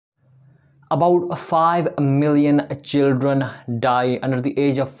About 5 million children die under the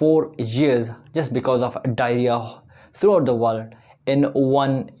age of 4 years just because of diarrhea throughout the world in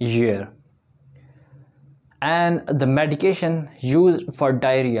 1 year. And the medication used for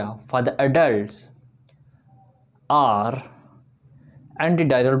diarrhea for the adults are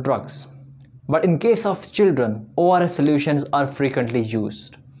antidiarrheal drugs. But in case of children, ORS solutions are frequently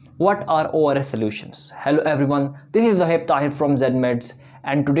used. What are ORS solutions? Hello everyone, this is Zohaib Tahir from ZMeds,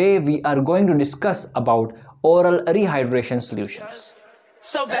 and today we are going to discuss about oral rehydration solutions.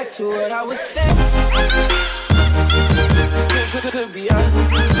 So back to what I was saying.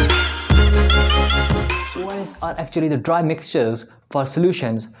 ORS are actually the dry mixtures for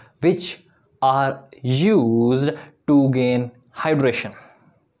solutions which are used to gain hydration.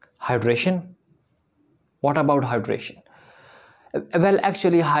 Hydration? What about hydration? Well,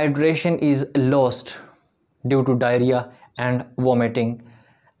 actually hydration is lost due to diarrhea and vomiting,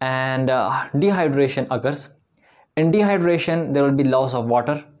 and dehydration occurs. In dehydration there will be loss of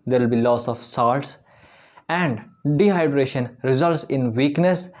water, there will be loss of salts, and dehydration results in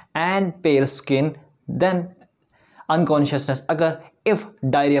weakness and pale skin. Then unconsciousness occur if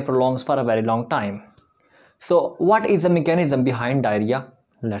diarrhea prolongs for a very long time. So what is the mechanism behind diarrhea?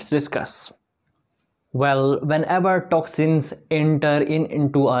 Let's discuss. Well, whenever toxins enter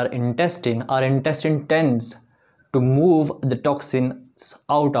into our intestine tends to move the toxins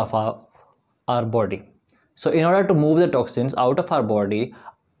out of our body. So in order to move the toxins out of our body,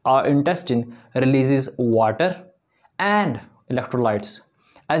 our intestine releases water and electrolytes.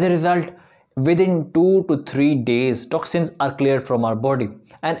 As a result, within 2 to 3 days, toxins are cleared from our body.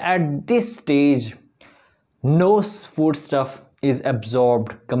 And at this stage, no foodstuff is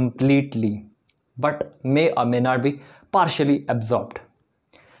absorbed completely, but may or may not be partially absorbed.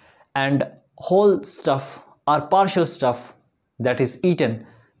 And whole stuff or partial stuff that is eaten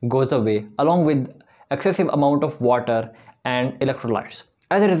goes away along with excessive amount of water and electrolytes.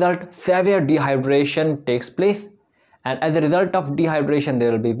 As a result, severe dehydration takes place, and as a result of dehydration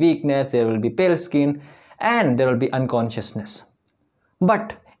there will be weakness, there will be pale skin, and there will be unconsciousness.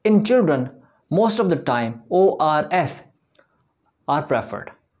 But in children, most of the time ORS are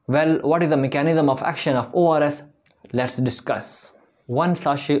preferred. Well, what is the mechanism of action of ORS? Let's discuss. 1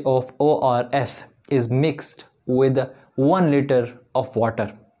 sachet of ORS is mixed with 1 liter of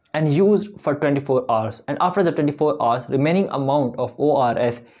water and used for 24 hours, and after the 24 hours remaining amount of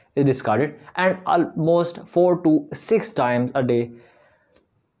ORS is discarded, and almost 4 to 6 times a day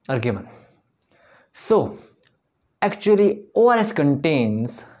are given. So actually ORS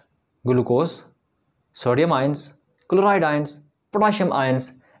contains glucose, sodium ions, chloride ions, potassium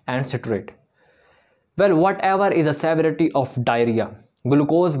ions, and citrate. Well, whatever is the severity of diarrhea,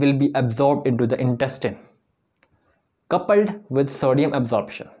 glucose will be absorbed into the intestine coupled with sodium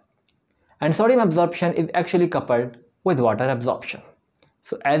absorption, and sodium absorption is actually coupled with water absorption.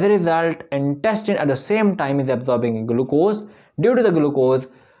 So as a result, intestine at the same time is absorbing glucose. Due to the glucose,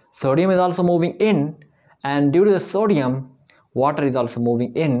 sodium is also moving in, and due to the sodium, water is also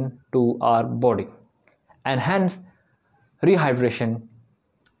moving in to our body, and hence rehydration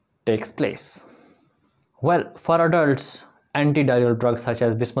takes place. Well, for adults, antidiarrheal drugs such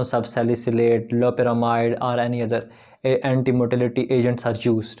as bismuth salicylate, loperamide, or any other anti-motility agents are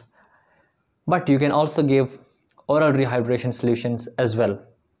used. But you can also give oral rehydration solutions as well.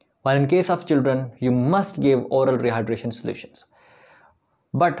 While in case of children, you must give oral rehydration solutions.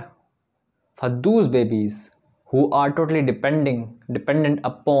 But for those babies who are totally dependent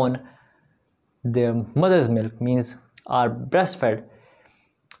upon their mother's milk, means are breastfed,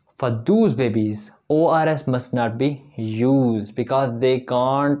 for those babies ORS must not be used because they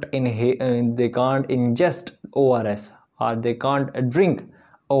can't ingest ORS, or they can't drink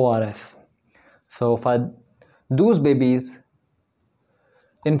ORS. So for those babies,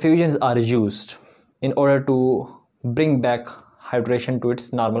 infusions are used in order to bring back hydration to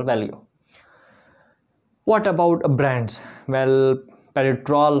its normal value. What about brands? Well,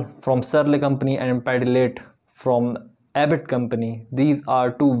 peditral from Surly company and pedilate from Abbott company, these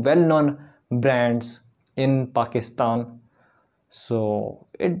are two well-known brands in Pakistan. So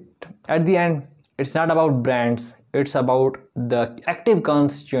at the end, it's not about brands, it's about the active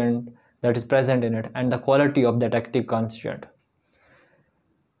constituent that is present in it and the quality of that active constituent.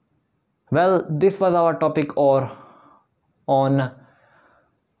 Well, this was our topic on oral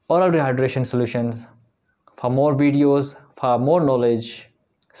rehydration solutions. For more videos, for more knowledge,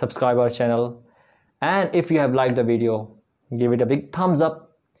 subscribe our channel. And if you have liked the video, give it a big thumbs up.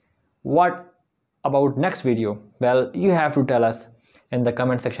 What about next video? Well, you have to tell us in the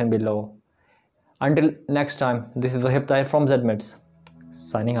comment section below. Until next time, this is Zohaib Tahir from ZMeds,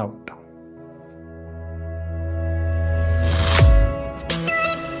 signing out.